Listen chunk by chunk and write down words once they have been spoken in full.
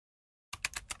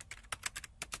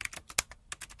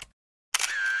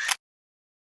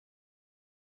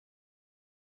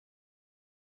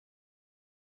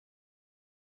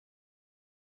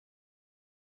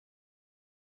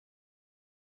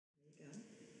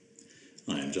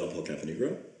Hi, I'm John Paul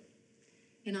Caponegro.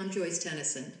 And I'm Joyce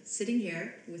Tenneson, sitting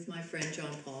here with my friend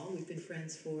John Paul. We've been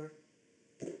friends for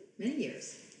many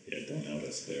years. Yeah, don't out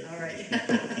us there. All right.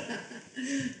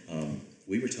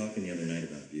 We were talking the other night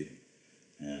about beauty,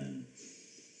 and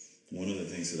one of the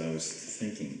things that I was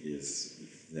thinking is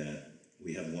that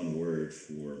we have one word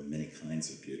for many kinds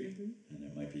of beauty, and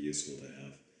it might be useful to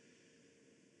have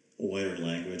a wider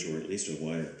language, or at least a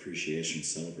wider appreciation,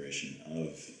 celebration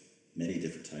of many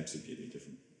different types of beauty.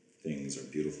 Different things are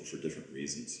beautiful for different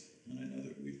reasons, and I know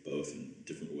that we've both in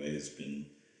different ways been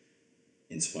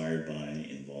inspired by,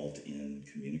 involved in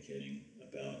communicating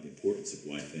about the importance of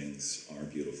why things are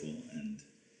beautiful and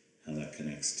how that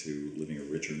connects to living a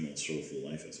richer, more soulful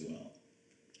life as well.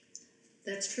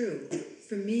 That's true.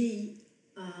 For me,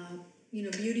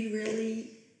 beauty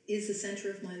really is the center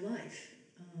of my life.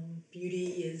 Beauty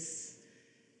is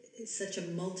such a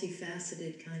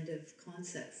multifaceted kind of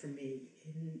concept for me.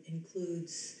 It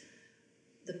includes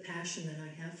the passion that I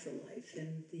have for life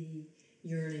and the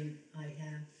yearning I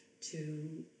have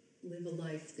to live a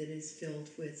life that is filled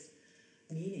with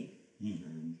meaning.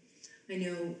 I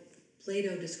know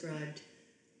Plato described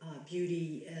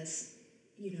beauty as,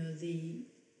 the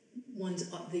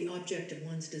object of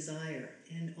one's desire,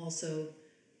 and also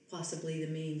possibly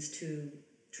the means to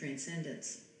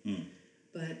transcendence.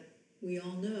 But we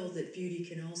all know that beauty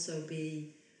can also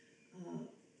be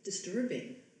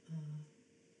disturbing.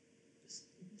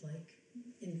 Like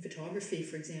in photography,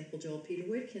 for example, Joel Peter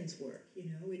Whitkin's work,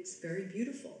 it's very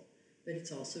beautiful, but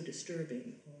it's also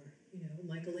disturbing. Or,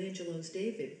 Michelangelo's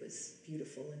David was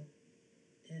beautiful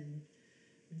and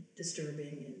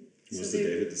disturbing. And was the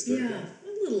David disturbing? Yeah,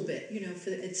 a little bit,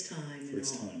 for its time.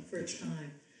 For its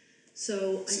time.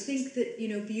 So I think that,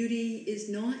 beauty is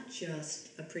not just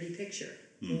a pretty picture,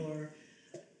 or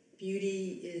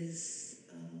beauty is,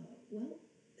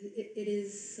 it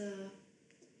is,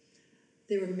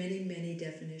 there are many, many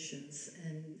definitions,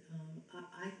 and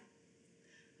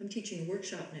I'm teaching a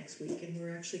workshop next week, and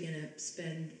we're actually going to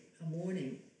spend a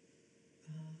morning.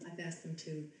 I've asked them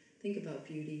to think about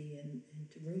beauty and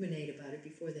to ruminate about it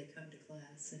before they come to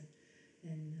class,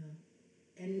 and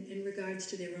in regards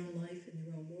to their own life and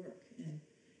their own work. And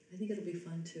I think it'll be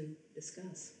fun to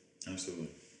discuss. Absolutely.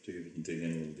 You can dig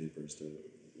in a little deeper as to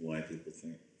why people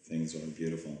think things are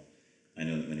beautiful. I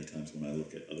know that many times when I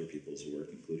look at other people's work,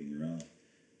 including your own,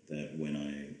 that when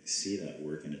I see that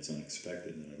work and it's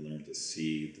unexpected, that I learn to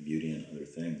see the beauty in other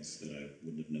things that I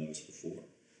wouldn't have noticed before.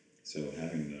 So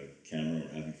having the camera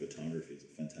or having photography is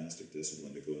a fantastic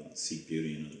discipline to go out and seek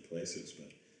beauty in other places,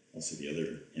 but also the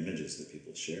other images that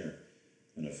people share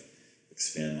kind of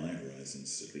expand my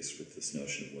horizons, at least with this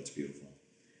notion of what's beautiful.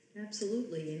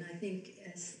 Absolutely, and I think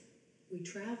as we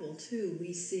travel too,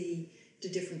 we see to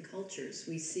different cultures,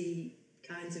 we see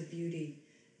kinds of beauty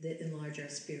that enlarge our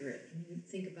spirit. And you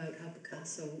think about how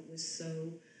Picasso was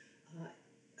so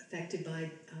affected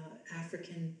by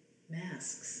African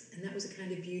masks, and that was a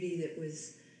kind of beauty that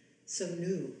was so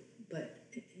new, but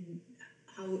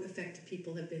how effective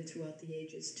people have been throughout the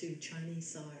ages to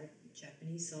Chinese art,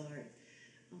 Japanese art,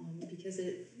 because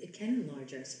it can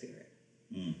enlarge our spirit.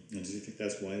 And do you think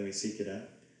that's why we seek it out?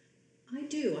 I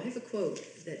do. I have a quote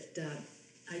that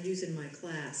I use in my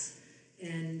class,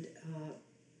 and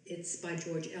it's by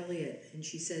George Eliot, and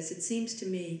she says, "It seems to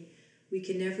me we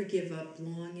can never give up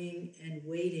longing and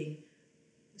waiting.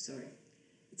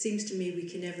 It seems to me we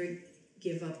can never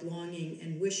give up longing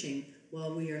and wishing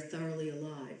while we are thoroughly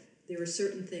alive. There are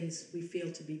certain things we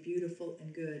feel to be beautiful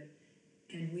and good,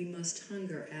 and we must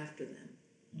hunger after them."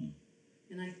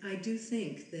 And I do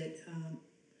think that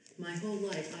my whole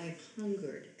life I have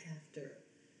hungered after,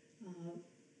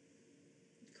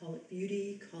 call it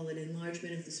beauty, call it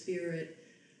enlargement of the spirit,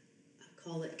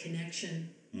 call it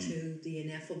connection to the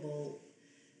ineffable.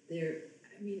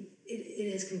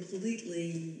 It has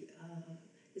completely,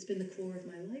 it's been the core of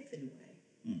my life in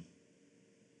a way.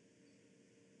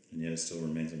 And yet it still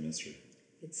remains a mystery.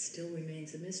 It still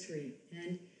remains a mystery.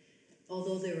 And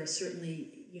although there are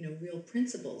certainly, real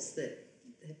principles that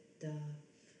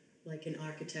like in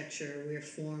architecture where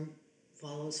form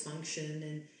follows function,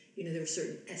 and, there are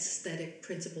certain aesthetic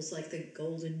principles like the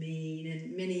golden mean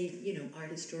and many, art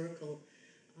historical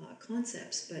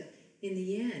concepts, but in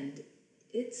the end,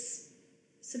 it's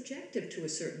subjective to a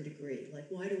certain degree. Like,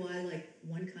 why do I like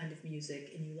one kind of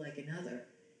music and you like another?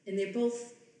 And they're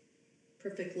both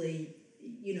perfectly,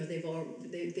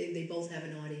 they both have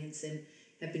an audience and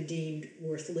have been deemed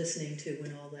worth listening to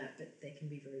and all that, but they can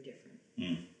be very different.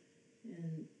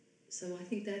 And so I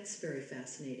think that's very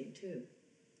fascinating too.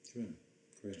 Good,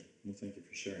 great. Well, thank you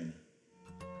for sharing that.